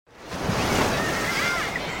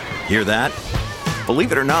Hear that?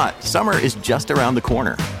 Believe it or not, summer is just around the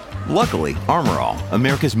corner. Luckily, Armor All,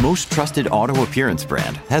 America's most trusted auto appearance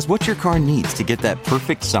brand, has what your car needs to get that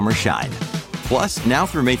perfect summer shine. Plus, now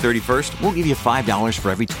through May 31st, we'll give you $5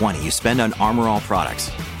 for every $20 you spend on Armor All products.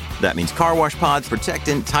 That means car wash pods,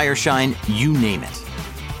 protectant, tire shine, you name it.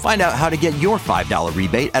 Find out how to get your $5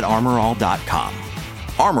 rebate at armorall.com.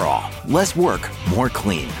 Armor All, less work, more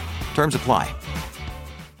clean. Terms apply.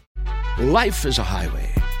 Life is a highway,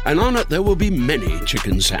 and on it there will be many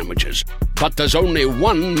chicken sandwiches. But there's only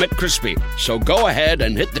one McCrispy. So go ahead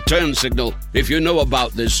and hit the turn signal if you know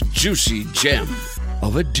about this juicy gem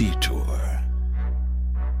of a detour.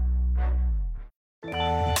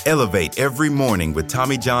 Elevate every morning with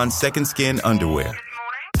Tommy John's Second Skin underwear.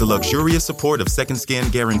 The luxurious support of Second Skin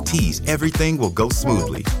guarantees everything will go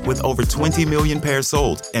smoothly. With over 20 million pairs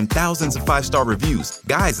sold and thousands of 5-star reviews,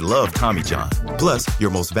 guys love Tommy John. Plus, your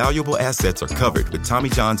most valuable assets are covered with Tommy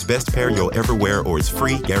John's best pair you'll ever wear or its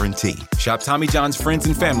free guarantee. Shop Tommy John's Friends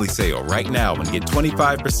and Family Sale right now and get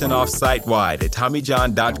 25% off site-wide at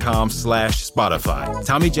TommyJohn.com/Spotify.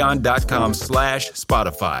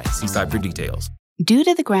 TommyJohn.com/Spotify. See site for details. Due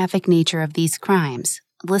to the graphic nature of these crimes,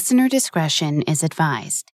 listener discretion is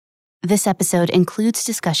advised. This episode includes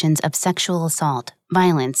discussions of sexual assault,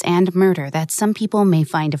 violence, and murder that some people may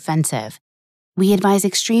find offensive. We advise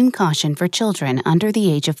extreme caution for children under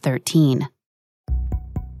the age of 13.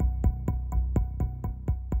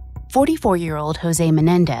 44-year-old Jose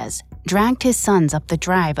Menendez dragged his sons up the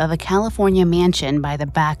drive of a California mansion by the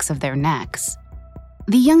backs of their necks.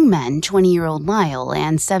 The young men, 20-year-old Lyle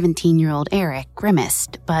and 17-year-old Eric,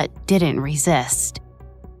 grimaced but didn't resist.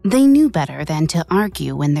 They knew better than to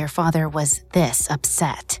argue when their father was this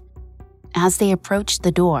upset. As they approached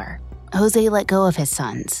the door, Jose let go of his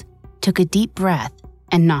sons, took a deep breath,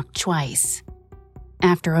 and knocked twice.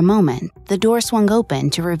 After a moment, the door swung open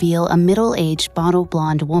to reveal a middle-aged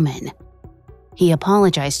bottle-blonde woman. He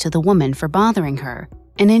apologized to the woman for bothering her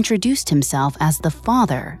and introduced himself as the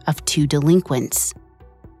father of 2 delinquents.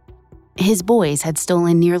 His boys had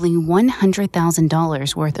stolen nearly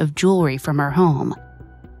 $100,000 worth of jewelry from her home.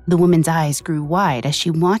 The woman's eyes grew wide as she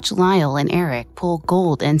watched Lyle and Eric pull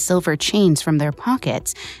gold and silver chains from their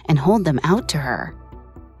pockets and hold them out to her.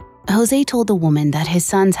 Jose told the woman that his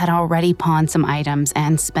sons had already pawned some items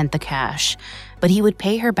and spent the cash, but he would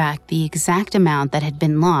pay her back the exact amount that had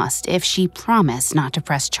been lost if she promised not to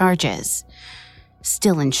press charges.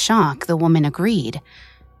 Still in shock, the woman agreed.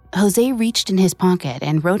 Jose reached in his pocket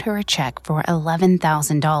and wrote her a check for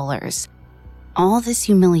 $11,000. All this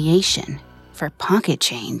humiliation for pocket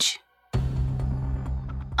change.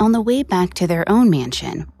 On the way back to their own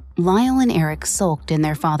mansion, Lyle and Eric sulked in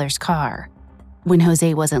their father's car. When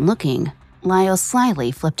Jose wasn't looking, Lyle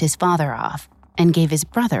slyly flipped his father off and gave his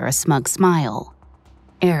brother a smug smile.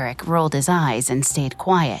 Eric rolled his eyes and stayed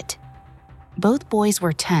quiet. Both boys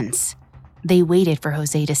were tense. They waited for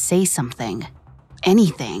Jose to say something.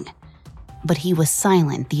 Anything. But he was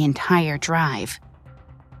silent the entire drive.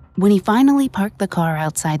 When he finally parked the car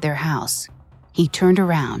outside their house, he turned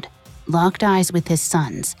around, locked eyes with his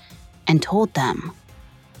sons, and told them,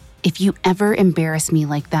 "If you ever embarrass me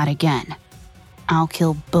like that again, I'll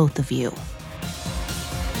kill both of you."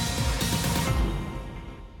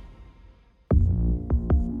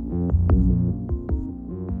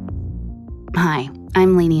 Hi,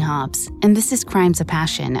 I'm Lainey Hobbs, and this is Crimes of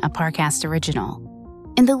Passion, a Parcast original.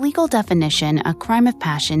 In the legal definition, a crime of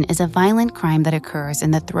passion is a violent crime that occurs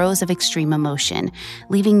in the throes of extreme emotion,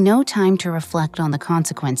 leaving no time to reflect on the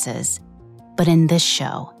consequences. But in this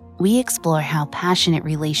show, we explore how passionate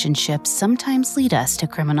relationships sometimes lead us to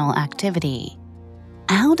criminal activity.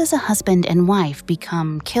 How does a husband and wife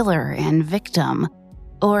become killer and victim,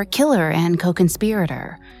 or killer and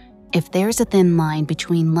co-conspirator? If there's a thin line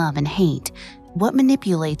between love and hate, what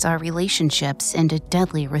manipulates our relationships into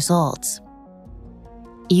deadly results?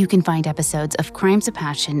 You can find episodes of Crimes of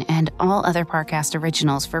Passion and all other Parcast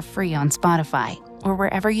originals for free on Spotify or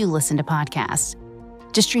wherever you listen to podcasts.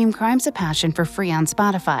 To stream Crimes of Passion for free on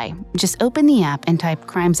Spotify, just open the app and type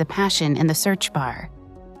Crimes of Passion in the search bar.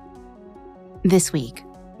 This week,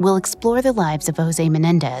 we'll explore the lives of Jose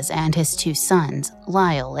Menendez and his 2 sons,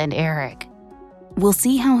 Lyle and Eric. We'll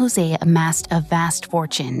see how Jose amassed a vast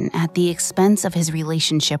fortune at the expense of his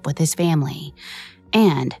relationship with his family,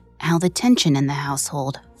 and how the tension in the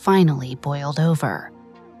household finally boiled over.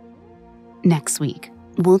 Next week,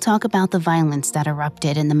 we'll talk about the violence that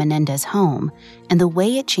erupted in the Menendez home and the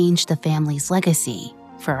way it changed the family's legacy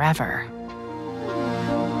forever.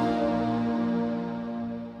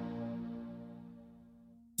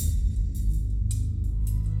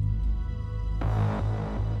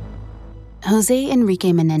 Jose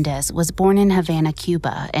Enrique Menendez was born in Havana,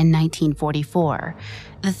 Cuba in 1944,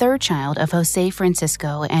 the third child of Jose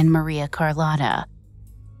Francisco and Maria Carlota.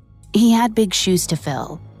 He had big shoes to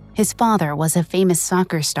fill. His father was a famous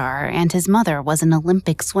soccer star and his mother was an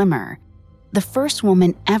Olympic swimmer, the first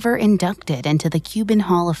woman ever inducted into the Cuban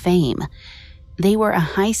Hall of Fame. They were a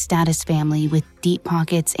high-status family with deep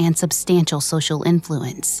pockets and substantial social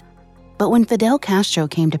influence. But when Fidel Castro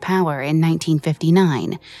came to power in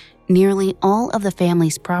 1959, nearly all of the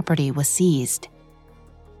family's property was seized.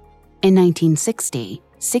 In 1960,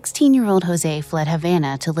 16-year-old Jose fled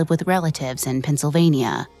Havana to live with relatives in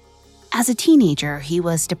Pennsylvania. As a teenager, he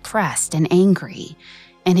was depressed and angry.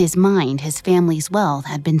 In his mind, his family's wealth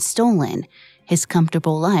had been stolen, his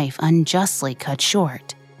comfortable life unjustly cut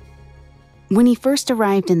short. When he first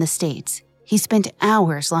arrived in the States, he spent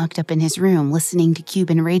hours locked up in his room listening to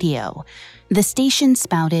Cuban radio. The station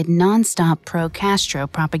spouted nonstop pro-Castro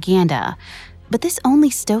propaganda, but this only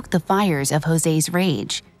stoked the fires of Jose's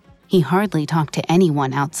rage. He hardly talked to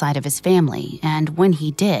anyone outside of his family, and when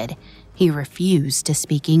he did, he refused to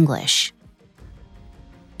speak English.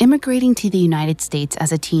 Immigrating to the United States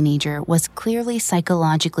as a teenager was clearly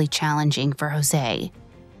psychologically challenging for Jose.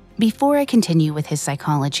 Before I continue with his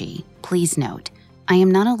psychology, please note, I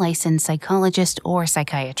am not a licensed psychologist or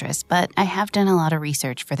psychiatrist, but I have done a lot of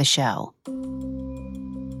research for the show.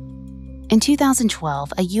 In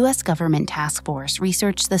 2012, a U.S. government task force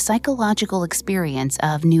researched the psychological experience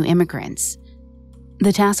of new immigrants.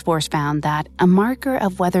 The task force found that a marker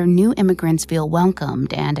of whether new immigrants feel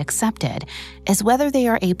welcomed and accepted is whether they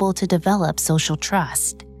are able to develop social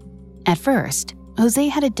trust. At first, Jose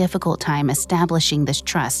had a difficult time establishing this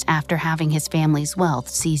trust after having his family's wealth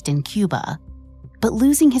seized in Cuba. But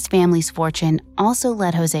losing his family's fortune also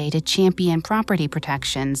led Jose to champion property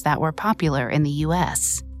protections that were popular in the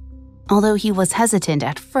U.S. Although he was hesitant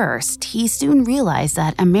at first, he soon realized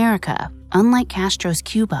that America, unlike Castro's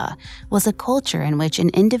Cuba, was a culture in which an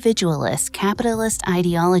individualist, capitalist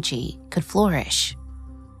ideology could flourish.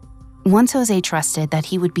 Once Jose trusted that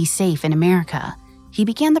he would be safe in America, he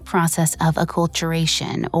began the process of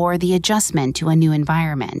acculturation, or the adjustment to a new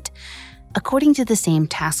environment. According to the same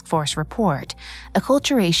task force report,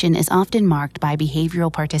 acculturation is often marked by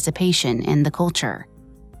behavioral participation in the culture.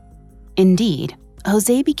 Indeed,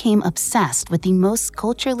 Jose became obsessed with the most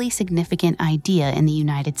culturally significant idea in the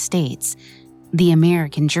United States, the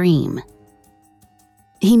American dream.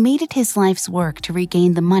 He made it his life's work to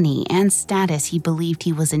regain the money and status he believed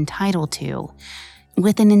he was entitled to.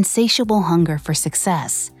 With an insatiable hunger for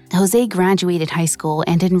success, Jose graduated high school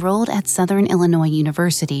and enrolled at Southern Illinois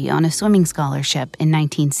University on a swimming scholarship in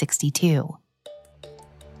 1962.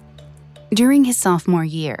 During his sophomore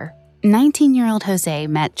year, 19-year-old Jose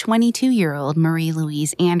met 22-year-old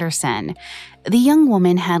Marie-Louise Anderson. The young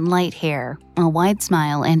woman had light hair, a wide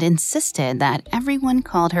smile, and insisted that everyone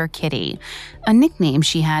called her Kitty, a nickname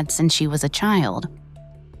she had since she was a child.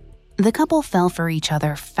 The couple fell for each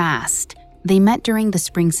other fast. They met during the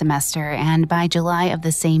spring semester, and by July of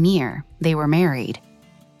the same year, they were married.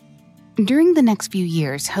 During the next few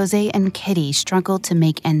years, Jose and Kitty struggled to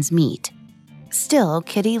make ends meet. Still,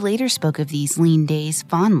 Kitty later spoke of these lean days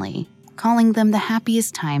fondly, calling them the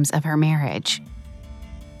happiest times of her marriage.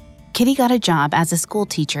 Kitty got a job as a school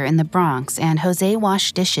teacher in the Bronx, and Jose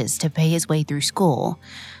washed dishes to pay his way through school.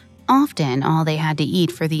 Often, all they had to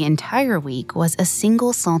eat for the entire week was a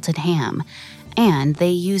single salted ham, and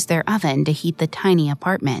they used their oven to heat the tiny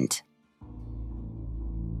apartment.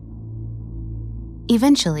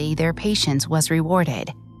 Eventually, their patience was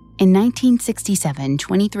rewarded. In 1967,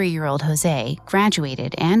 23-year-old Jose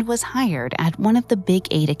graduated and was hired at one of the Big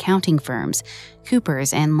 8 accounting firms,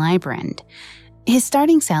 Coopers and Lybrand. His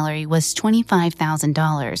starting salary was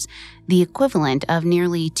 $25,000, the equivalent of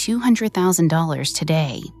nearly $200,000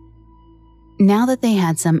 today. Now that they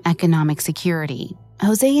had some economic security,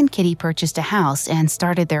 Jose and Kitty purchased a house and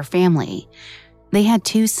started their family. They had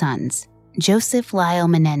 2 sons, Joseph Lyle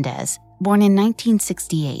Menendez, born in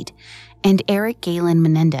 1968, and Eric Galen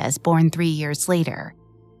Menendez, born 3 years later.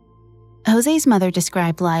 Jose's mother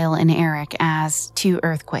described Lyle and Eric as 2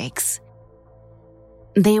 earthquakes.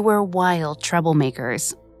 They were wild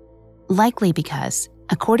troublemakers, likely because,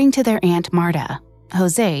 according to their Aunt Marta,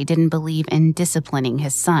 Jose didn't believe in disciplining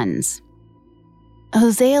his sons.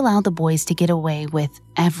 Jose allowed the boys to get away with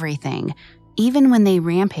everything. Even when they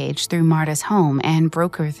rampaged through Marta's home and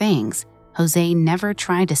broke her things, Jose never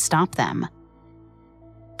tried to stop them.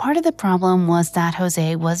 Part of the problem was that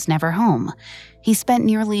Jose was never home. He spent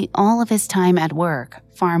nearly all of his time at work,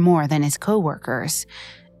 far more than his co-workers.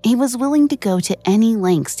 He was willing to go to any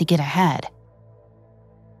lengths to get ahead.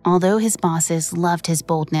 Although his bosses loved his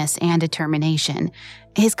boldness and determination,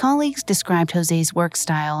 his colleagues described Jose's work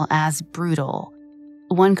style as brutal.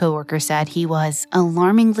 One coworker said he was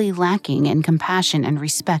alarmingly lacking in compassion and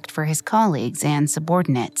respect for his colleagues and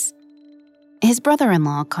subordinates. His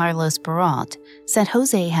brother-in-law, Carlos Peralt, said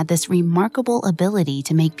Jose had this remarkable ability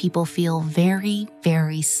to make people feel very,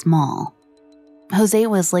 very small. Jose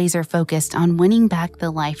was laser-focused on winning back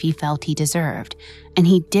the life he felt he deserved, and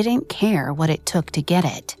he didn't care what it took to get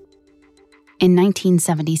it. In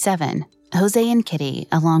 1977, Jose and Kitty,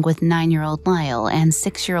 along with 9-year-old Lyle and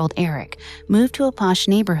 6-year-old Eric, moved to a posh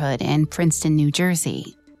neighborhood in Princeton, New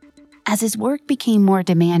Jersey. As his work became more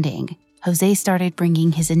demanding, Jose started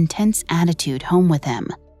bringing his intense attitude home with him.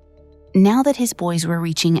 Now that his boys were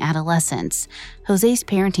reaching adolescence, Jose's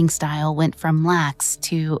parenting style went from lax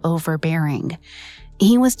to overbearing.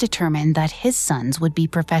 He was determined that his sons would be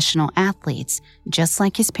professional athletes, just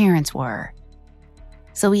like his parents were.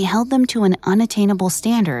 So he held them to an unattainable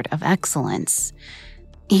standard of excellence.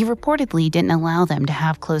 He reportedly didn't allow them to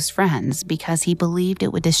have close friends because he believed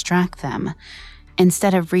it would distract them.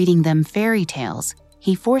 Instead of reading them fairy tales,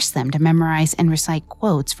 he forced them to memorize and recite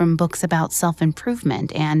quotes from books about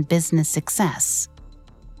self-improvement and business success.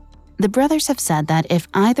 The brothers have said that if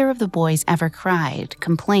either of the boys ever cried,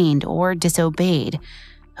 complained, or disobeyed,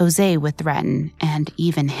 Jose would threaten and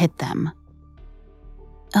even hit them.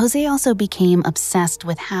 Jose also became obsessed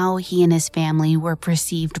with how he and his family were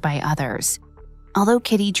perceived by others. Although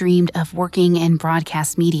Kitty dreamed of working in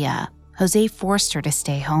broadcast media, Jose forced her to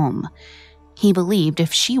stay home. He believed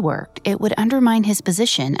if she worked, it would undermine his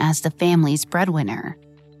position as the family's breadwinner.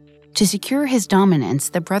 To secure his dominance,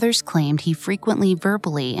 the brothers claimed he frequently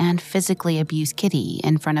verbally and physically abused Kitty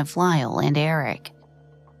in front of Lyle and Eric.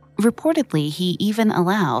 Reportedly, he even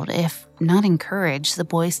allowed, if not encouraged, the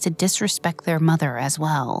boys to disrespect their mother as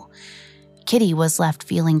well. Kitty was left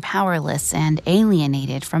feeling powerless and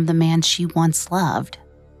alienated from the man she once loved.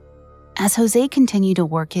 As Jose continued to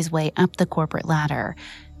work his way up the corporate ladder,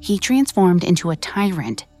 he transformed into a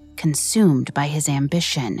tyrant, consumed by his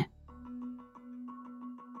ambition.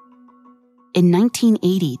 In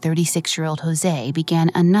 1980, 36-year-old Jose began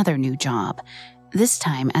another new job, this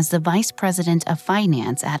time as the vice president of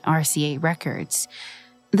finance at RCA Records.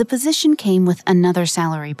 The position came with another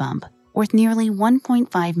salary bump, worth nearly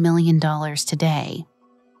 $1.5 million today.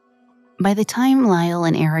 By the time Lyle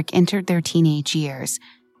and Eric entered their teenage years,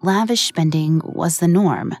 lavish spending was the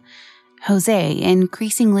norm. Jose,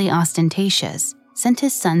 increasingly ostentatious, sent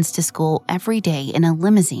his sons to school every day in a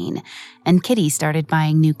limousine, and Kitty started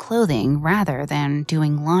buying new clothing rather than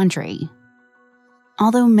doing laundry.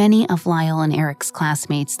 Although many of Lyle and Eric's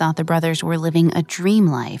classmates thought the brothers were living a dream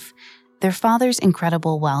life, their father's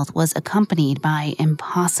incredible wealth was accompanied by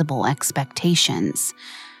impossible expectations.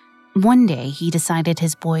 One day, he decided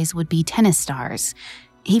his boys would be tennis stars.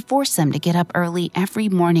 He forced them to get up early every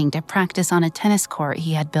morning to practice on a tennis court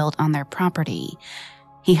he had built on their property.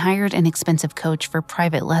 He hired an expensive coach for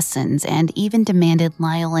private lessons and even demanded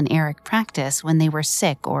Lyle and Eric practice when they were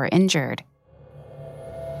sick or injured.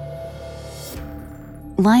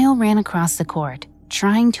 Lyle ran across the court,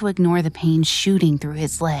 trying to ignore the pain shooting through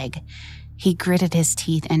his leg. He gritted his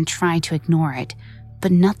teeth and tried to ignore it,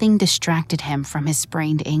 but nothing distracted him from his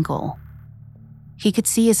sprained ankle. He could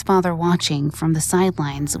see his father watching from the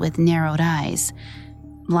sidelines with narrowed eyes.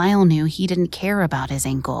 Lyle knew he didn't care about his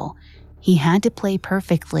ankle. He had to play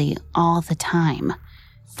perfectly all the time.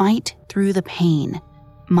 Fight through the pain,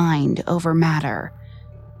 mind over matter.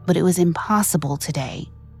 But it was impossible today.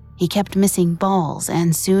 He kept missing balls,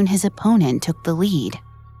 and soon his opponent took the lead.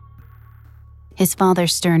 His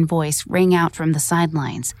father's stern voice rang out from the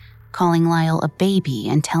sidelines, calling Lyle a baby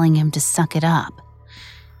and telling him to suck it up.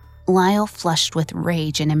 Lyle flushed with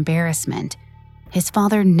rage and embarrassment. His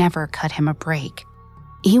father never cut him a break.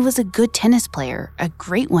 He was a good tennis player, a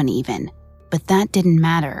great one even, but that didn't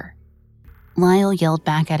matter. Lyle yelled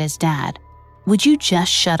back at his dad, "Would you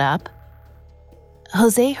just shut up?"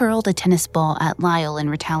 Jose hurled a tennis ball at Lyle in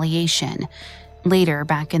retaliation. Later,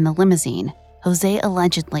 back in the limousine, Jose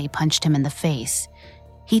allegedly punched him in the face.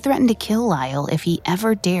 He threatened to kill Lyle if he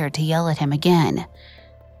ever dared to yell at him again.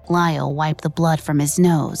 Lyle wiped the blood from his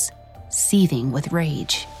nose, seething with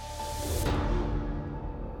rage.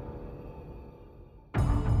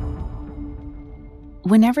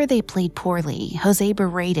 Whenever they played poorly, Jose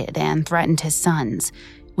berated and threatened his sons.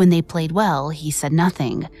 When they played well, he said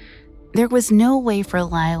nothing. There was no way for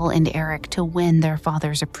Lyle and Eric to win their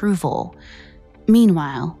father's approval.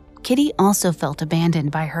 Meanwhile, Kitty also felt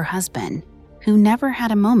abandoned by her husband, who never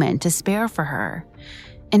had a moment to spare for her.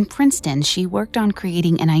 In Princeton, she worked on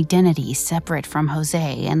creating an identity separate from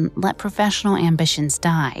Jose and let professional ambitions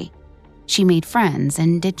die. She made friends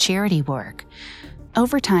and did charity work.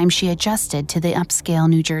 Over time, she adjusted to the upscale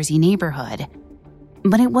New Jersey neighborhood.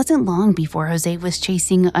 But it wasn't long before Jose was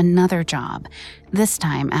chasing another job, this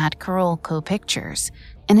time at Carolco Pictures,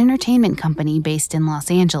 an entertainment company based in Los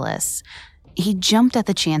Angeles. He jumped at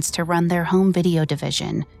the chance to run their home video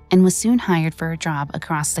division and was soon hired for a job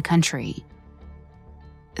across the country.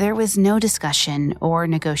 There was no discussion or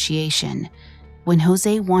negotiation. When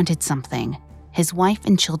Jose wanted something, his wife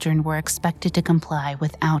and children were expected to comply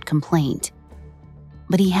without complaint.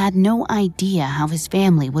 But he had no idea how his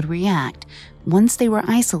family would react once they were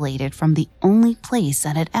isolated from the only place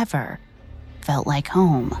that had ever felt like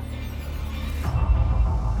home.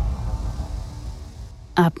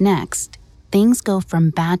 Up next, things go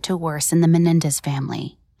from bad to worse in the Menendez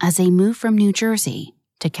family as they move from New Jersey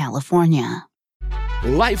to California.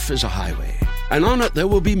 Life is a highway, and on it there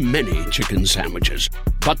will be many chicken sandwiches.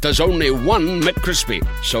 But there's only one McCrispy.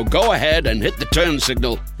 So go ahead and hit the turn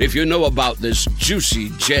signal if you know about this juicy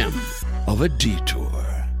gem of a detour.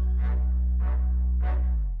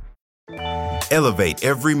 Elevate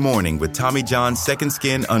every morning with Tommy John's Second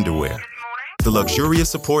Skin underwear. The luxurious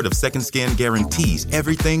support of Second Skin guarantees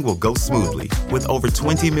everything will go smoothly. With over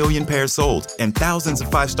 20 million pairs sold and thousands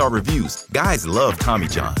of 5-star reviews, guys love Tommy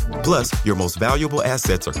John. Plus, your most valuable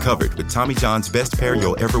assets are covered with Tommy John's best pair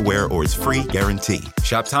you'll ever wear or its free guarantee.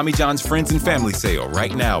 Shop Tommy John's Friends and Family Sale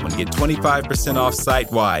right now and get 25% off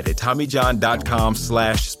site-wide at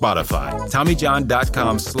TommyJohn.com/Spotify.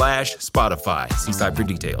 TommyJohn.com/Spotify. See site for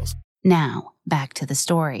details. Now, back to the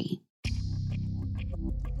story.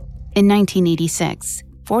 In 1986,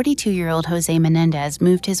 42-year-old Jose Menendez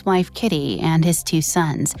moved his wife Kitty and his two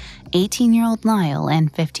sons, 18-year-old Lyle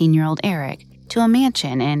and 15-year-old Eric, to a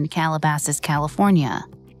mansion in Calabasas, California.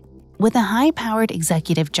 With a high-powered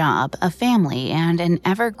executive job, a family, and an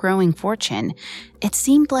ever-growing fortune, it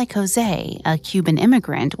seemed like Jose, a Cuban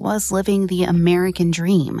immigrant, was living the American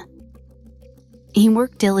dream. He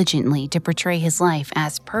worked diligently to portray his life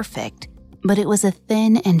as perfect, but it was a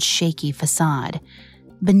thin and shaky facade.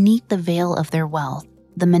 Beneath the veil of their wealth,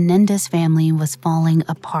 the Menendez family was falling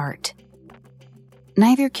apart.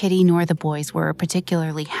 Neither Kitty nor the boys were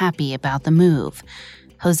particularly happy about the move.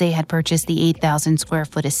 Jose had purchased the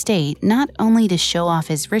 8,000-square-foot estate not only to show off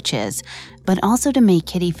his riches, but also to make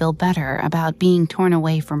Kitty feel better about being torn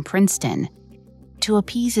away from Princeton. To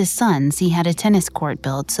appease his sons, he had a tennis court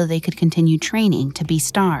built so they could continue training to be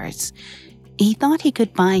stars. He thought he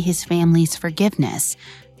could buy his family's forgiveness,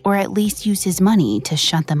 or at least use his money to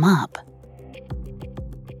shut them up.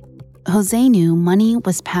 Jose knew money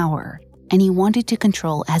was power, and he wanted to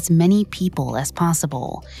control as many people as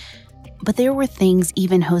possible. But there were things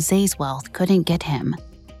even Jose's wealth couldn't get him.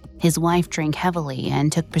 His wife drank heavily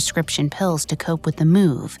and took prescription pills to cope with the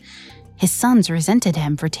move. His sons resented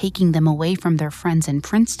him for taking them away from their friends in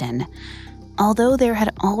Princeton. Although there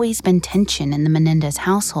had always been tension in the Menendez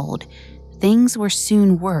household, things were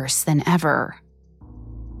soon worse than ever.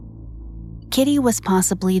 Kitty was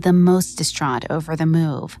possibly the most distraught over the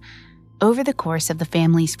move. Over the course of the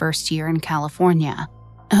family's first year in California,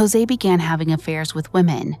 Jose began having affairs with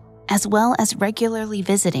women, as well as regularly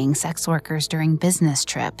visiting sex workers during business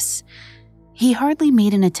trips. He hardly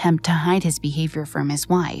made an attempt to hide his behavior from his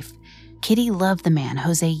wife. Kitty loved the man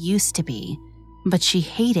Jose used to be, but she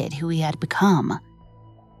hated who he had become.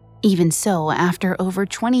 Even so, after over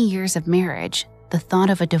 20 years of marriage, the thought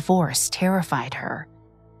of a divorce terrified her.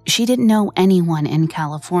 She didn't know anyone in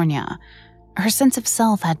California. Her sense of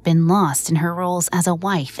self had been lost in her roles as a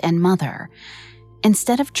wife and mother.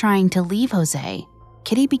 Instead of trying to leave Jose,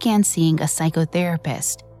 Kitty began seeing a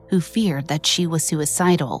psychotherapist who feared that she was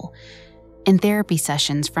suicidal. In therapy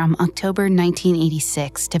sessions from October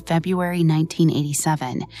 1986 to February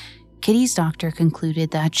 1987, Kitty's doctor concluded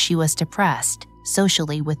that she was depressed,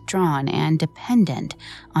 socially withdrawn, and dependent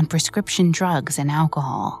on prescription drugs and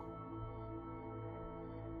alcohol.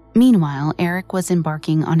 Meanwhile, Eric was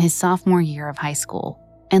embarking on his sophomore year of high school,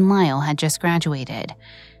 and Lyle had just graduated.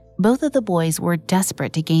 Both of the boys were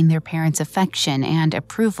desperate to gain their parents' affection and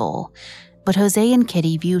approval, but Jose and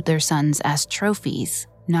Kitty viewed their sons as trophies,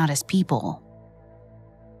 not as people.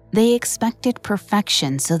 They expected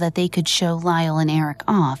perfection so that they could show Lyle and Eric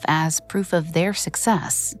off as proof of their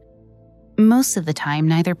success. Most of the time,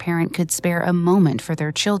 neither parent could spare a moment for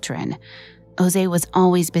their children. Jose was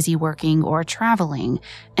always busy working or traveling,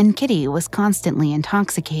 and Kitty was constantly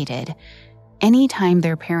intoxicated. Anytime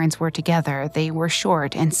their parents were together, they were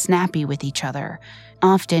short and snappy with each other,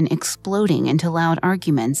 often exploding into loud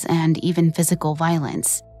arguments and even physical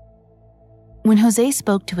violence. When Jose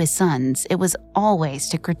spoke to his sons, it was always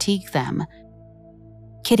to critique them.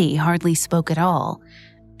 Kitty hardly spoke at all.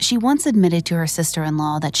 She once admitted to her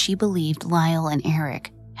sister-in-law that she believed Lyle and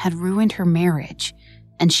Eric had ruined her marriage,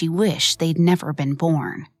 and she wished they'd never been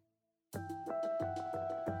born.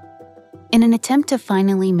 In an attempt to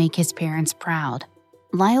finally make his parents proud,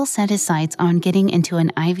 Lyle set his sights on getting into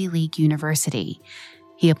an Ivy League university.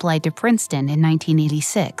 He applied to Princeton in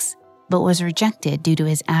 1986, but was rejected due to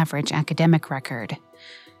his average academic record.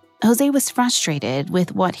 Jose was frustrated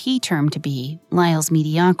with what he termed to be Lyle's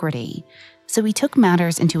mediocrity, so he took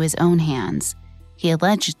matters into his own hands. He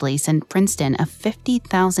allegedly sent Princeton a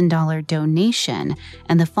 $50,000 donation,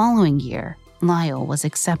 and the following year, Lyle was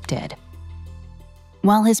accepted.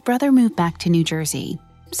 While his brother moved back to New Jersey,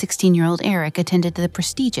 16-year-old Eric attended the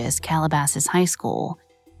prestigious Calabasas High School.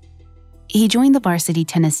 He joined the varsity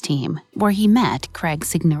tennis team, where he met Craig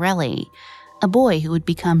Signorelli, a boy who would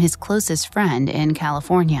become his closest friend in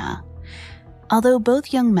California. Although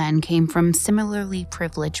both young men came from similarly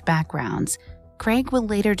privileged backgrounds, Craig would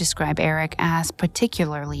later describe Eric as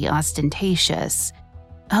particularly ostentatious.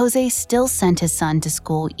 Jose still sent his son to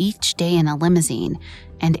school each day in a limousine,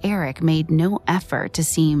 and Eric made no effort to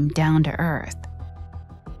seem down to earth.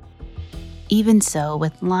 Even so,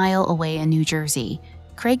 with Lyle away in New Jersey,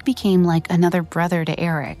 Craig became like another brother to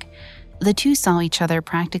Eric. The two saw each other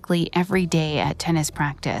practically every day at tennis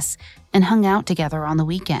practice and hung out together on the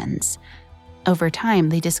weekends. Over time,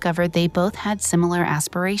 they discovered they both had similar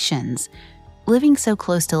aspirations. Living so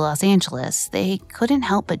close to Los Angeles, they couldn't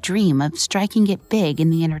help but dream of striking it big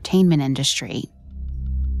in the entertainment industry.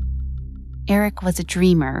 Eric was a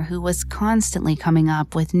dreamer who was constantly coming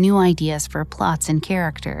up with new ideas for plots and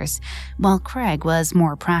characters, while Craig was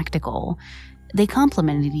more practical. They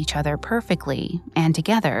complemented each other perfectly, and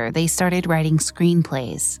together they started writing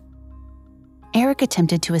screenplays. Eric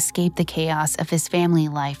attempted to escape the chaos of his family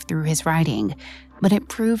life through his writing, but it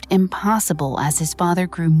proved impossible as his father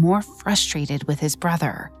grew more frustrated with his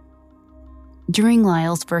brother. During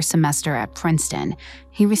Lyle's first semester at Princeton,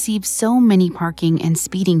 he received so many parking and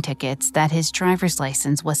speeding tickets that his driver's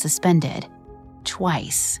license was suspended.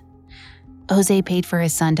 Twice. Jose paid for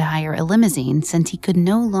his son to hire a limousine since he could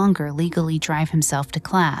no longer legally drive himself to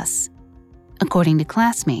class. According to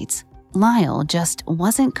classmates, Lyle just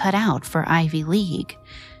wasn't cut out for Ivy League.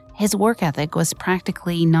 His work ethic was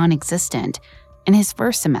practically non-existent. In his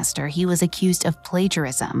first semester, he was accused of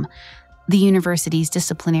plagiarism. The university's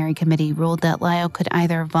disciplinary committee ruled that Lyle could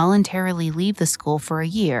either voluntarily leave the school for a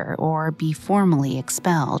year or be formally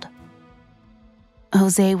expelled.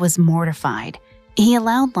 Jose was mortified. He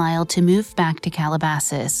allowed Lyle to move back to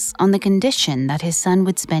Calabasas on the condition that his son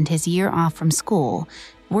would spend his year off from school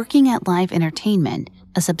working at Live Entertainment,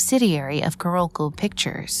 a subsidiary of Carolco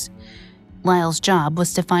Pictures. Lyle's job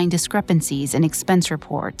was to find discrepancies in expense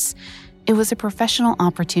reports. It was a professional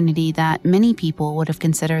opportunity that many people would have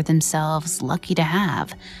considered themselves lucky to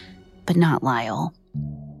have, but not Lyle.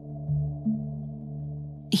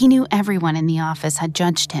 He knew everyone in the office had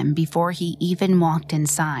judged him before he even walked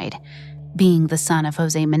inside. Being the son of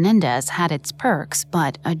Jose Menendez had its perks,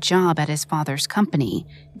 but a job at his father's company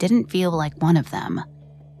didn't feel like one of them.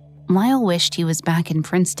 Lyle wished he was back in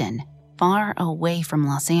Princeton, far away from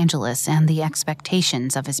Los Angeles and the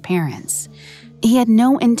expectations of his parents. He had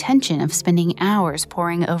no intention of spending hours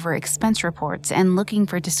poring over expense reports and looking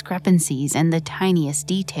for discrepancies in the tiniest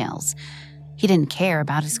details. He didn't care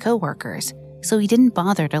about his coworkers, so he didn't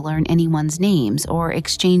bother to learn anyone's names or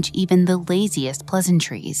exchange even the laziest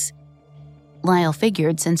pleasantries. Lyle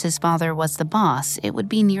figured since his father was the boss, it would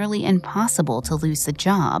be nearly impossible to lose the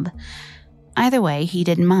job. Either way, he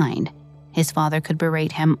didn't mind. His father could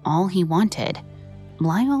berate him all he wanted.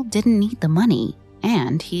 Lyle didn't need the money,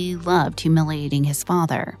 and he loved humiliating his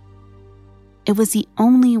father. It was the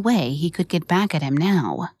only way he could get back at him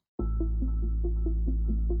now.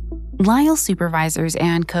 Lyle's supervisors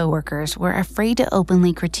and coworkers were afraid to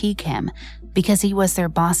openly critique him because he was their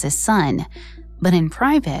boss's son, but in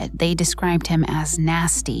private, they described him as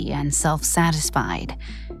nasty and self-satisfied.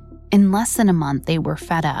 In less than a month, they were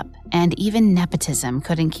fed up, and even nepotism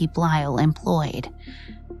couldn't keep Lyle employed.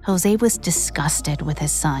 Jose was disgusted with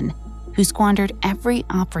his son, who squandered every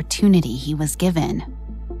opportunity he was given.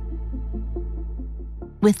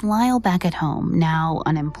 With Lyle back at home, now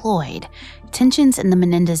unemployed, tensions in the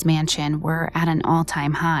Menendez mansion were at an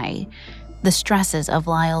all-time high. The stresses of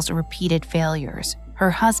Lyle's repeated failures,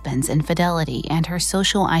 her husband's infidelity, and her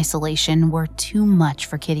social isolation were too much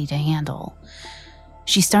for Kitty to handle.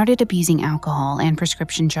 She started abusing alcohol and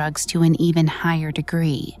prescription drugs to an even higher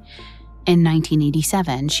degree. In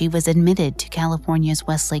 1987, she was admitted to California's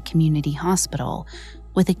Westlake Community Hospital,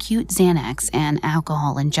 with acute Xanax and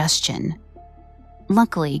alcohol ingestion.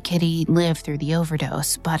 Luckily, Kitty lived through the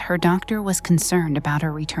overdose, but her doctor was concerned about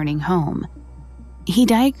her returning home. He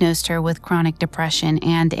diagnosed her with chronic depression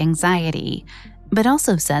and anxiety, but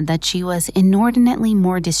also said that she was inordinately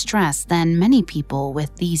more distressed than many people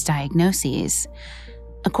with these diagnoses.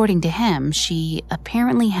 According to him, she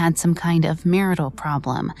apparently had some kind of marital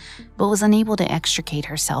problem, but was unable to extricate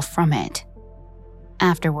herself from it.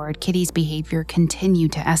 Afterward, Kitty's behavior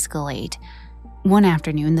continued to escalate. One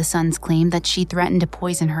afternoon, the sons claimed that she threatened to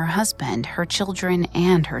poison her husband, her children,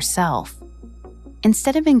 and herself.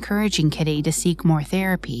 Instead of encouraging Kitty to seek more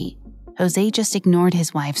therapy, Jose just ignored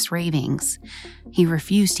his wife's ravings. He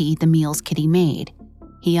refused to eat the meals Kitty made.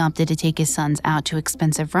 He opted to take his sons out to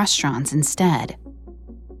expensive restaurants instead.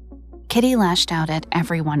 Kitty lashed out at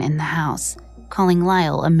everyone in the house, calling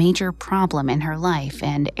Lyle a major problem in her life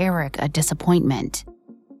and Eric a disappointment.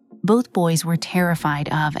 Both boys were terrified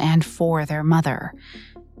of and for their mother.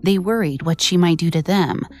 They worried what she might do to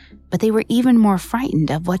them, but they were even more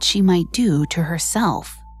frightened of what she might do to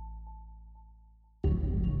herself.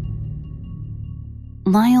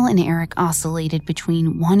 Lyle and Eric oscillated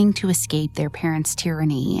between wanting to escape their parents'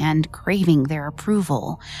 tyranny and craving their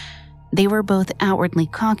approval. They were both outwardly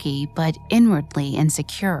cocky, but inwardly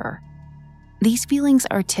insecure. These feelings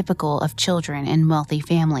are typical of children in wealthy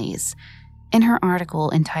families. In her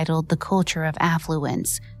article entitled The Culture of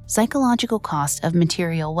Affluence, Psychological Cost of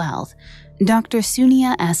Material Wealth, Dr.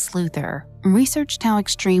 Sunia S. Luther researched how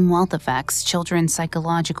extreme wealth affects children's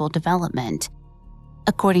psychological development.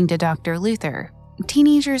 According to Dr. Luther,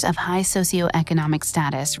 teenagers of high socioeconomic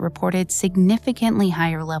status reported significantly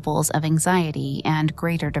higher levels of anxiety and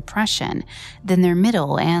greater depression than their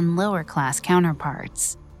middle and lower class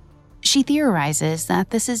counterparts. She theorizes that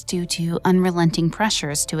this is due to unrelenting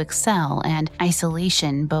pressures to excel and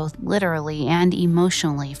isolation both literally and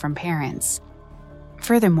emotionally from parents.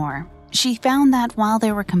 Furthermore, she found that while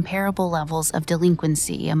there were comparable levels of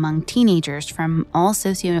delinquency among teenagers from all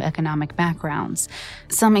socioeconomic backgrounds,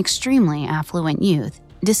 some extremely affluent youth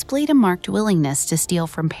displayed a marked willingness to steal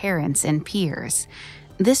from parents and peers.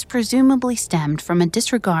 This presumably stemmed from a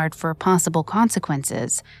disregard for possible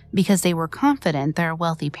consequences because they were confident their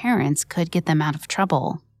wealthy parents could get them out of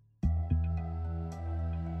trouble.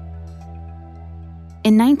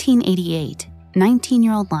 In 1988,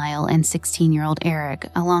 19-year-old Lyle and 16-year-old Eric,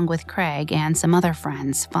 along with Craig and some other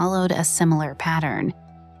friends, followed a similar pattern.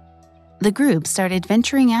 The group started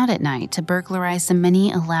venturing out at night to burglarize the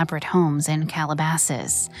many elaborate homes in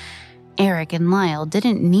Calabasas. Eric and Lyle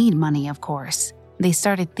didn't need money, of course. They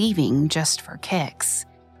started thieving just for kicks.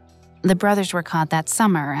 The brothers were caught that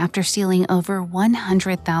summer after stealing over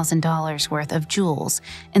 $100,000 worth of jewels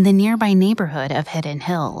in the nearby neighborhood of Hidden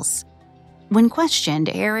Hills. When questioned,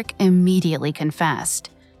 Eric immediately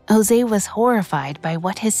confessed. Jose was horrified by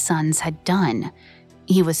what his sons had done.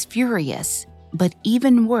 He was furious, but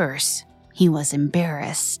even worse, he was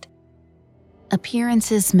embarrassed.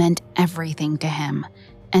 Appearances meant everything to him,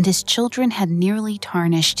 and his children had nearly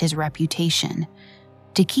tarnished his reputation.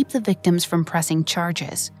 To keep the victims from pressing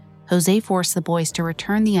charges, Jose forced the boys to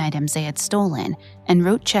return the items they had stolen and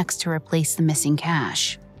wrote checks to replace the missing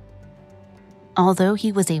cash. Although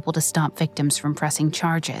he was able to stop victims from pressing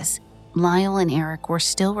charges, Lyle and Eric were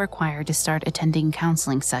still required to start attending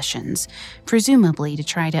counseling sessions, presumably to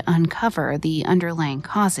try to uncover the underlying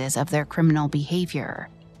causes of their criminal behavior.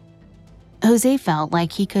 Jose felt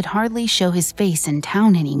like he could hardly show his face in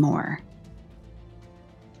town anymore.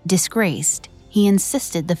 Disgraced, he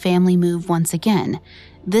insisted the family move once again,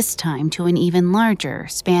 this time to an even larger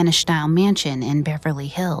Spanish-style mansion in Beverly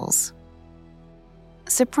Hills.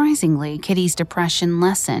 Surprisingly, Kitty's depression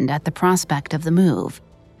lessened at the prospect of the move.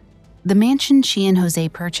 The mansion she and Jose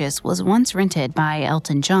purchased was once rented by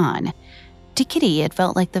Elton John. To Kitty, it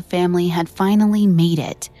felt like the family had finally made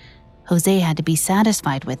it. Jose had to be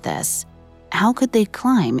satisfied with this. How could they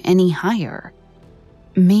climb any higher?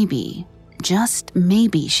 Maybe, just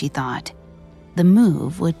maybe, she thought, the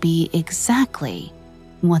move would be exactly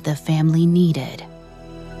what the family needed.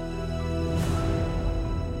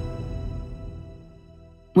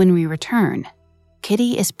 When we return,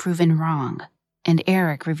 Kitty is proven wrong, and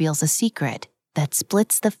Eric reveals a secret that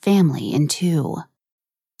splits the family in two.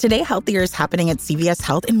 Today, healthier is happening at CVS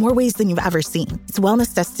Health in more ways than you've ever seen. It's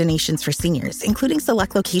wellness destinations for seniors, including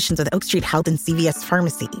select locations with Oak Street Health and CVS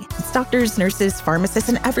Pharmacy. It's doctors, nurses, pharmacists,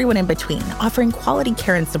 and everyone in between, offering quality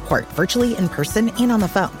care and support virtually, in person, and on the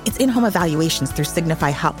phone. It's in-home evaluations through Signify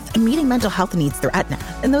Health and meeting mental health needs through Aetna.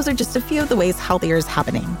 And those are just a few of the ways healthier is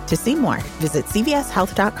happening. To see more, visit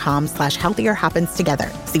cvshealth.com/healthier happens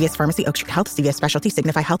together. CVS Pharmacy, Oak Street Health, CVS Specialty,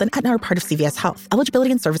 Signify Health, and Aetna are part of CVS Health. Eligibility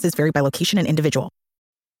and services vary by location and individual.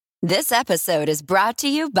 This episode is brought to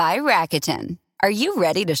you by Rakuten. Are you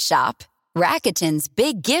ready to shop? Rakuten's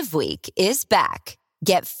Big Give Week is back.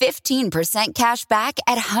 Get 15% cash back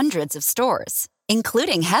at hundreds of stores,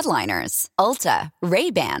 including headliners, Ulta,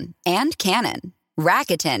 Ray-Ban, and Canon.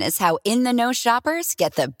 Rakuten is how in-the-know shoppers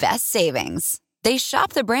get the best savings. They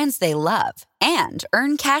shop the brands they love and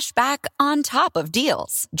earn cash back on top of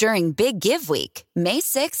deals during Big Give Week, May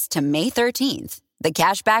 6th to May 13th. The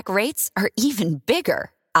cashback rates are even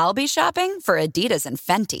bigger. I'll be shopping for Adidas and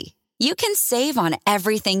Fenty. You can save on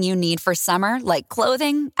everything you need for summer, like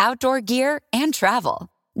clothing, outdoor gear, and travel.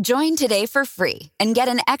 Join today for free and get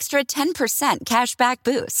an extra 10% cashback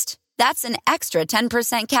boost. That's an extra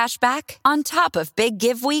 10% cashback on top of Big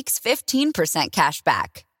Give Week's 15%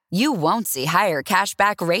 cashback. You won't see higher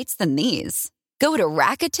cashback rates than these. Go to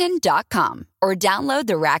Rakuten.com or download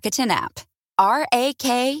the Rakuten app.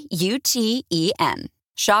 RAKUTEN.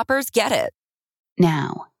 Shoppers get it.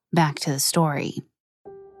 Now, back to the story.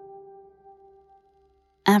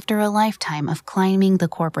 After a lifetime of climbing the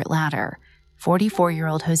corporate ladder,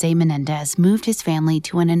 44-year-old Jose Menendez moved his family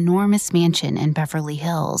to an enormous mansion in Beverly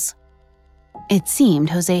Hills. It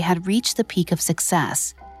seemed Jose had reached the peak of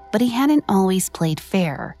success, but he hadn't always played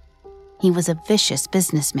fair. He was a vicious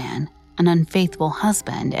businessman, an unfaithful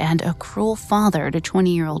husband, and a cruel father to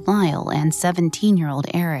 20-year-old Lyle and 17-year-old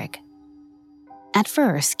Eric. At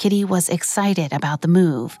first, Kitty was excited about the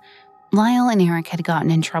move. Lyle and Eric had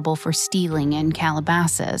gotten in trouble for stealing in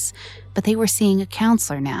Calabasas, but they were seeing a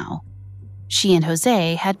counselor now. She and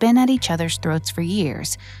Jose had been at each other's throats for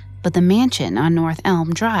years, but the mansion on North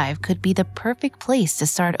Elm Drive could be the perfect place to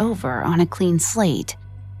start over on a clean slate.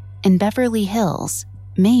 In Beverly Hills,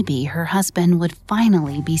 maybe her husband would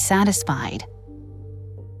finally be satisfied.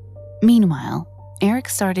 Meanwhile, Eric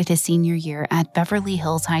started his senior year at Beverly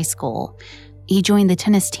Hills High School. He joined the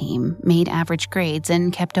tennis team, made average grades,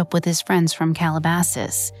 and kept up with his friends from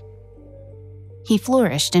Calabasas. He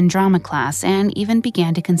flourished in drama class and even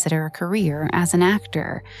began to consider a career as an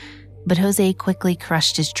actor. But Jose quickly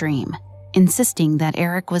crushed his dream, insisting that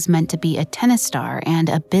Eric was meant to be a tennis star and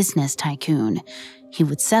a business tycoon. He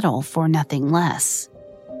would settle for nothing less.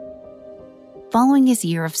 Following his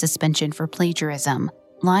year of suspension for plagiarism,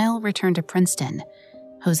 Lyle returned to Princeton.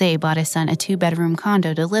 Jose bought his son a 2-bedroom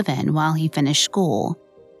condo to live in while he finished school.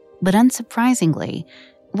 But unsurprisingly,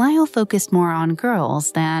 Lyle focused more on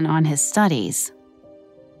girls than on his studies.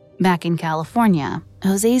 Back in California,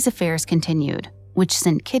 Jose's affairs continued, which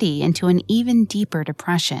sent Kitty into an even deeper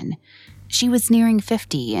depression. She was nearing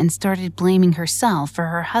 50 and started blaming herself for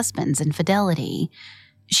her husband's infidelity.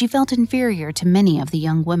 She felt inferior to many of the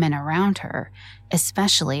young women around her,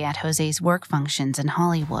 especially at Jose's work functions in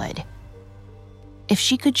Hollywood. If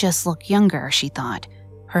she could just look younger, she thought,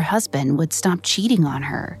 her husband would stop cheating on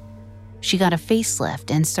her. She got a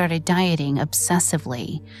facelift and started dieting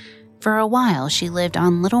obsessively. For a while, she lived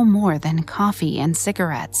on little more than coffee and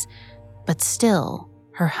cigarettes, but still,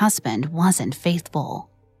 her husband wasn't faithful.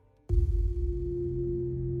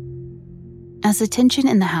 As the tension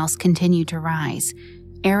in the house continued to rise,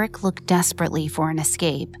 Eric looked desperately for an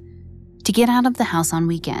escape. To get out of the house on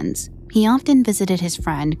weekends, he often visited his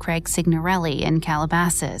friend Craig Signorelli in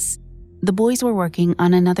Calabasas. The boys were working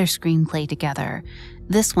on another screenplay together,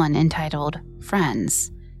 this one entitled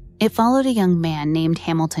Friends. It followed a young man named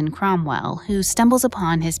Hamilton Cromwell who stumbles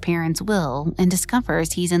upon his parents' will and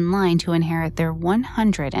discovers he's in line to inherit their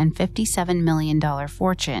 $157 million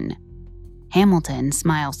fortune. Hamilton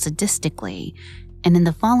smiles sadistically, and in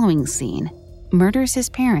the following scene, murders his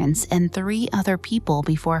parents and 3 other people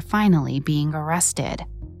before finally being arrested.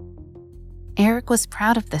 Eric was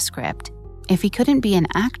proud of the script. If he couldn't be an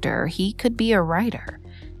actor, he could be a writer.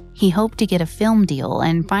 He hoped to get a film deal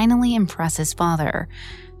and finally impress his father.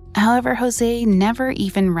 However, Jose never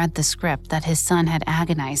even read the script that his son had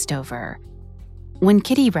agonized over. When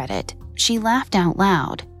Kitty read it, she laughed out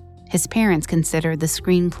loud. His parents considered the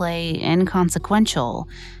screenplay inconsequential,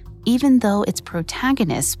 even though its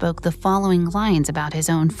protagonist spoke the following lines about his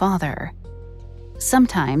own father.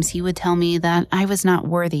 Sometimes he would tell me that I was not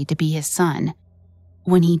worthy to be his son.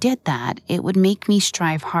 When he did that, it would make me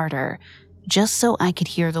strive harder, just so I could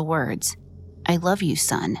hear the words, "I love you,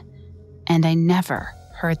 son," and I never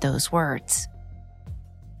heard those words.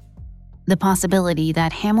 The possibility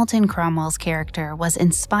that Hamilton Cromwell's character was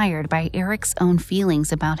inspired by Eric's own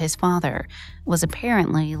feelings about his father was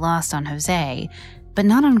apparently lost on Jose, but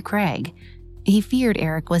not on Craig. He feared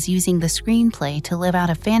Eric was using the screenplay to live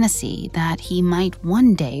out a fantasy that he might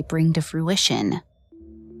one day bring to fruition.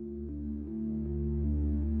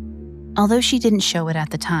 Although she didn't show it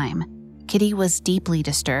at the time, Kitty was deeply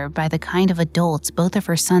disturbed by the kind of adults both of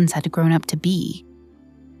her sons had grown up to be.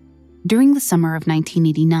 During the summer of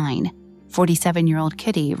 1989, 47-year-old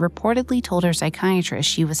Kitty reportedly told her psychiatrist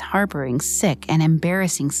she was harboring sick and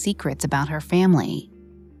embarrassing secrets about her family.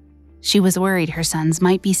 She was worried her sons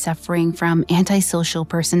might be suffering from antisocial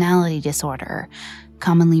personality disorder,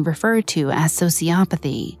 commonly referred to as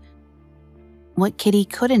sociopathy. What Kitty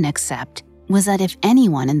couldn't accept was that if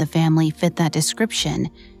anyone in the family fit that description,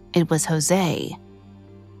 it was Jose.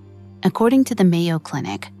 According to the Mayo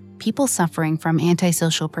Clinic, people suffering from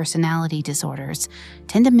antisocial personality disorders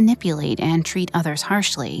tend to manipulate and treat others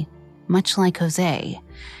harshly, much like Jose.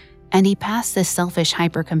 And he passed this selfish,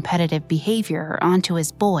 hyper-competitive behavior onto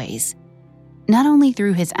his boys, not only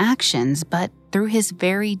through his actions, but through his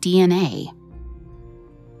very DNA.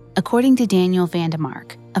 According to Daniel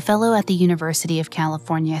Vandemark, a fellow at the University of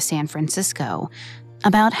California, San Francisco,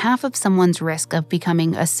 about half of someone's risk of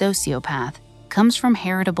becoming a sociopath comes from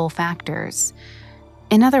heritable factors.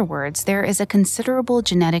 In other words, there is a considerable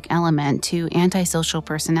genetic element to antisocial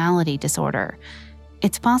personality disorder.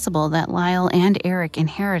 It's possible that Lyle and Eric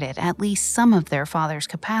inherited at least some of their father's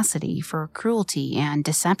capacity for cruelty and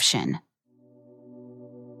deception.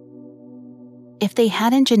 If they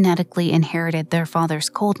hadn't genetically inherited their father's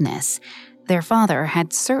coldness, their father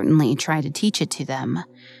had certainly tried to teach it to them.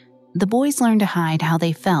 The boys learned to hide how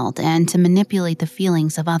they felt and to manipulate the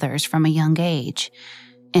feelings of others from a young age.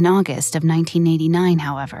 In August of 1989,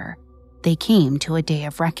 however, they came to a day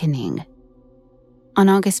of reckoning. On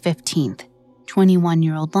August 15th,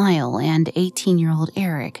 21-year-old Lyle and 18-year-old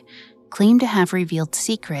Eric claimed to have revealed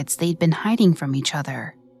secrets they'd been hiding from each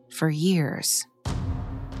other for years.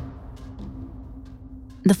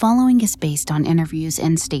 The following is based on interviews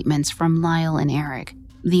and statements from Lyle and Eric,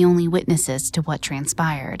 the only witnesses to what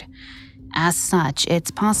transpired. As such,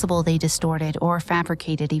 it's possible they distorted or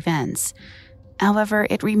fabricated events. However,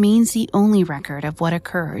 it remains the only record of what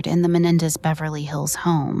occurred in the Menendez Beverly Hills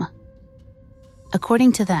home.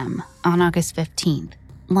 According to them, on August 15th,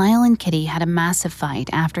 Lyle and Kitty had a massive fight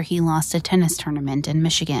after he lost a tennis tournament in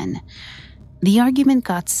Michigan. The argument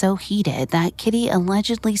got so heated that Kitty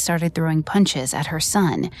allegedly started throwing punches at her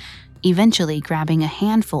son, eventually grabbing a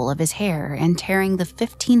handful of his hair and tearing the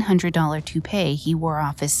 $1,500 toupee he wore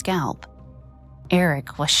off his scalp.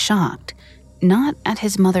 Eric was shocked, not at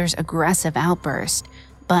his mother's aggressive outburst,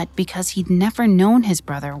 but because he'd never known his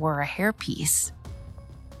brother wore a hairpiece.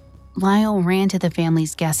 Lyle ran to the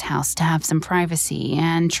family's guest house to have some privacy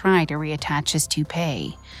and try to reattach his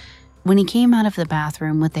toupee. When he came out of the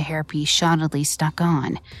bathroom with the hairpiece shoddily stuck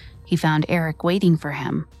on, he found Eric waiting for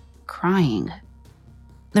him, crying.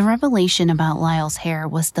 The revelation about Lyle's hair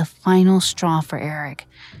was the final straw for Eric.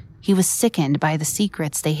 He was sickened by the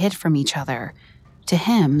secrets they hid from each other. To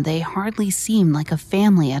him, they hardly seemed like a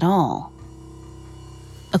family at all.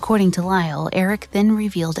 According to Lyle, Eric then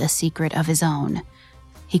revealed a secret of his own.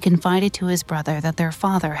 He confided to his brother that their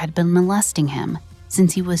father had been molesting him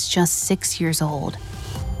since he was just 6 years old.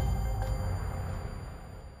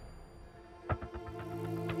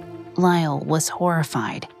 Lyle was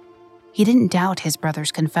horrified. He didn't doubt his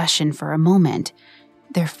brother's confession for a moment.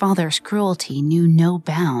 Their father's cruelty knew no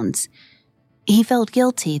bounds. He felt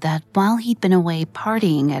guilty that while he'd been away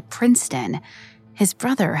partying at Princeton, his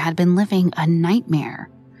brother had been living a nightmare.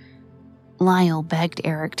 Lyle begged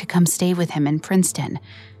Eric to come stay with him in Princeton,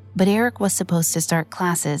 but Eric was supposed to start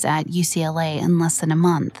classes at UCLA in less than a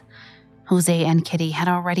month. Jose and Kitty had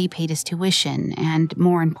already paid his tuition, and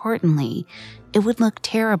more importantly, it would look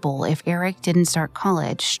terrible if Eric didn't start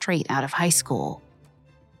college straight out of high school.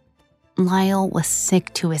 Lyle was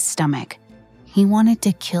sick to his stomach. He wanted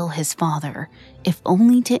to kill his father, if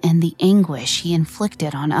only to end the anguish he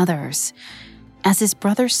inflicted on others. As his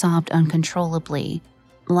brother sobbed uncontrollably,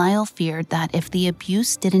 Lyle feared that if the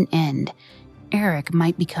abuse didn't end, Eric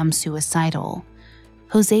might become suicidal.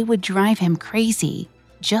 Jose would drive him crazy,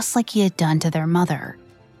 just like he had done to their mother.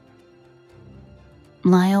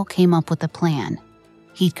 Lyle came up with a plan.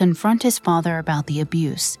 He'd confront his father about the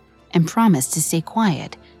abuse and promised to stay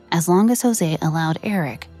quiet as long as Jose allowed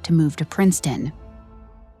Eric to move to Princeton.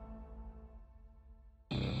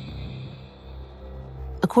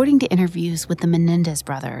 According to interviews with the Menendez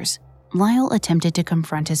brothers, Lyle attempted to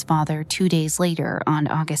confront his father 2 days later on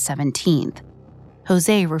August 17th.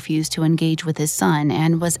 Jose refused to engage with his son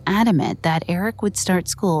and was adamant that Eric would start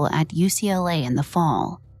school at UCLA in the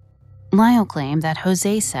fall. Lyle claimed that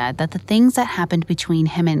Jose said that the things that happened between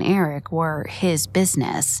him and Eric were his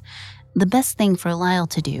business. The best thing for Lyle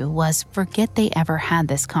to do was forget they ever had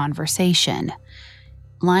this conversation.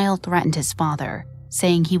 Lyle threatened his father,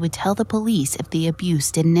 saying he would tell the police if the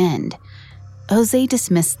abuse didn't end. Jose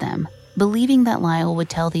dismissed them, believing that Lyle would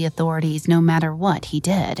tell the authorities no matter what he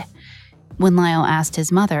did. When Lyle asked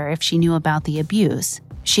his mother if she knew about the abuse,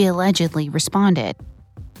 she allegedly responded,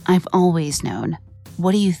 "I've always known.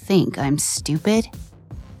 What do you think, I'm stupid?"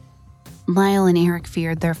 Lyle and Eric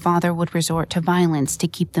feared their father would resort to violence to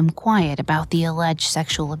keep them quiet about the alleged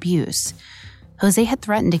sexual abuse. Jose had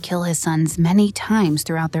threatened to kill his sons many times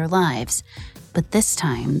throughout their lives, but this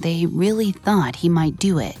time they really thought he might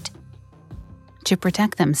do it. To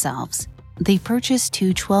protect themselves, they purchased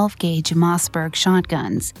 2 12-gauge Mossberg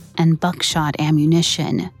shotguns and buckshot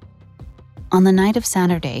ammunition. On the night of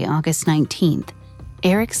Saturday, August 19th,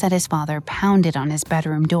 Eric said his father pounded on his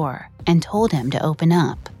bedroom door and told him to open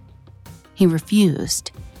up. He refused,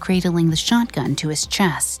 cradling the shotgun to his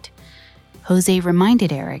chest. Jose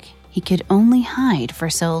reminded Eric he could only hide for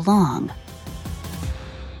so long.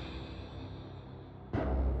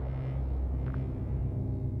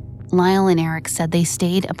 Lyle and Eric said they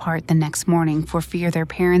stayed apart the next morning for fear their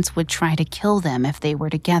parents would try to kill them if they were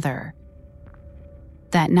together.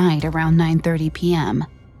 That night, around 9:30 p.m.,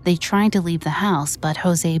 they tried to leave the house, but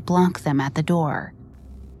Jose blocked them at the door.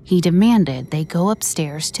 He demanded they go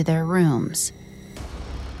upstairs to their rooms.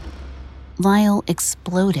 Lyle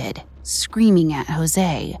exploded, screaming at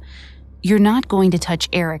Jose, "You're not going to touch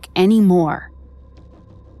Eric anymore."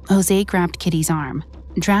 Jose grabbed Kitty's arm,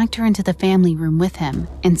 dragged her into the family room with him,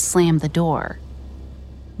 and slammed the door.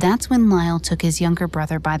 That's when Lyle took his younger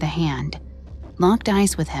brother by the hand, locked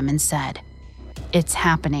eyes with him, and said, "It's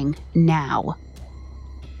happening now."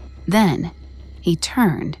 Then he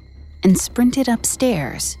turned and sprinted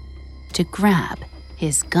upstairs to grab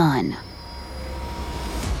his gun.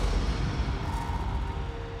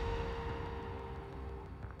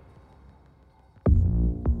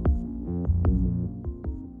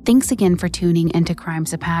 Thanks again for tuning into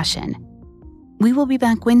Crimes of Passion. We will be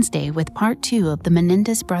back Wednesday with part 2 of the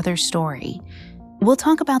Menendez Brothers story. We'll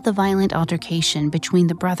talk about the violent altercation between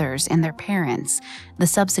the brothers and their parents, the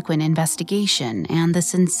subsequent investigation, and the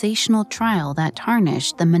sensational trial that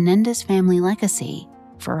tarnished the Menendez family legacy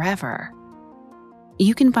forever.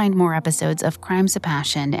 You can find more episodes of Crimes of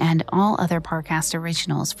Passion and all other Parcast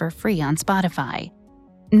originals for free on Spotify.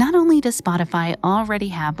 Not only does Spotify already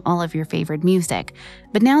have all of your favorite music,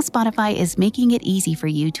 but now Spotify is making it easy for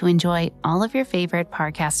you to enjoy all of your favorite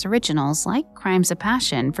Parcast originals like Crimes of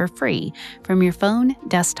Passion for free from your phone,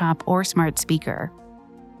 desktop, or smart speaker.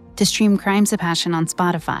 To stream Crimes of Passion on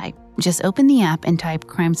Spotify, just open the app and type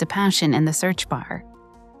Crimes of Passion in the search bar.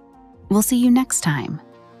 We'll see you next time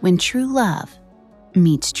when true love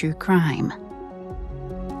meets true crime.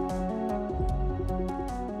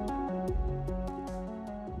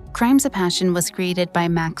 Crimes of Passion was created by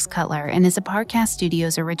Max Cutler and is a Parcast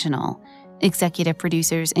Studios original. Executive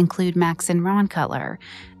producers include Max and Ron Cutler.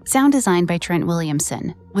 Sound design by Trent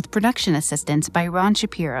Williamson, with production assistance by Ron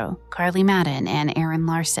Shapiro, Carly Madden, and Aaron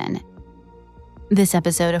Larson. This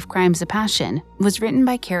episode of Crimes of Passion was written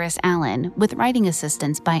by Karis Allen, with writing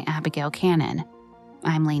assistance by Abigail Cannon.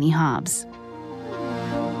 I'm Lainey Hobbs.